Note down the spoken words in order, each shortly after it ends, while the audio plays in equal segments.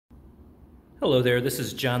Hello there, this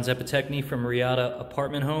is John Zepatechny from Riata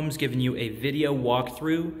Apartment Homes giving you a video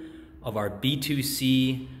walkthrough of our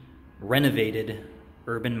B2C renovated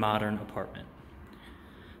urban modern apartment.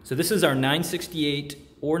 So this is our 968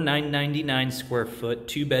 or 999 square foot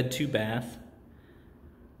 2-bed, 2-bath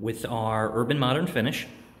with our urban modern finish.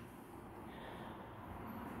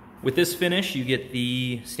 With this finish you get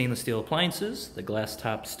the stainless steel appliances, the glass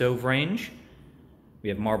top stove range. We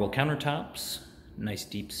have marble countertops, nice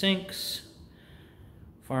deep sinks,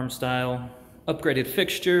 farm style, upgraded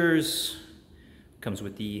fixtures, comes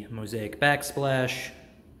with the mosaic backsplash,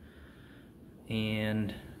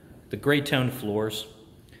 and the gray toned floors.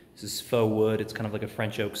 This is faux wood, it's kind of like a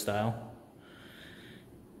French oak style.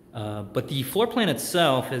 But the floor plan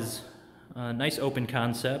itself is a nice open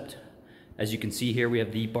concept. As you can see here, we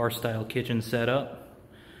have the bar style kitchen set up.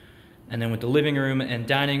 And then with the living room and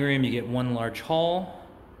dining room, you get one large hall.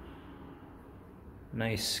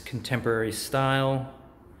 Nice contemporary style.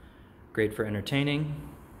 Great for entertaining.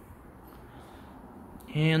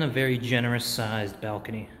 And a very generous sized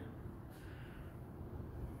balcony.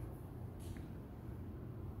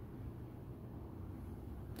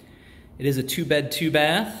 It is a 2-bed,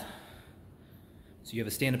 2-bath. So you have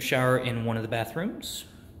a stand-up shower in one of the bathrooms.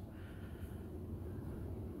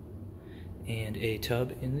 And a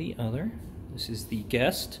tub in the other. This is the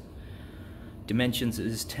guest. Dimensions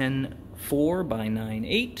is 10.4 by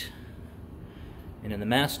 9.8. And in the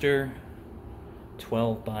master,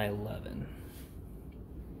 12 by 11.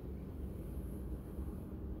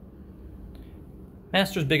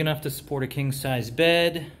 Master's big enough to support a king-size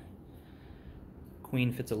bed.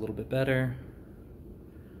 Queen fits a little bit better.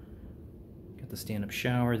 Got the stand-up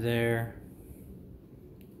shower there.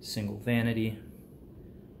 Single vanity.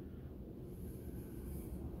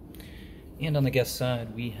 And on the guest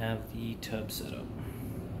side, we have the tub set up.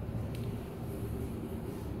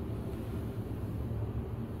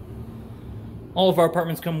 All of our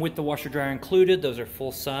apartments come with the washer dryer included. Those are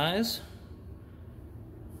full size.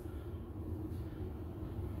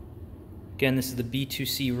 Again, this is the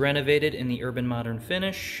B2C renovated in the urban modern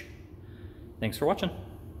finish. Thanks for watching.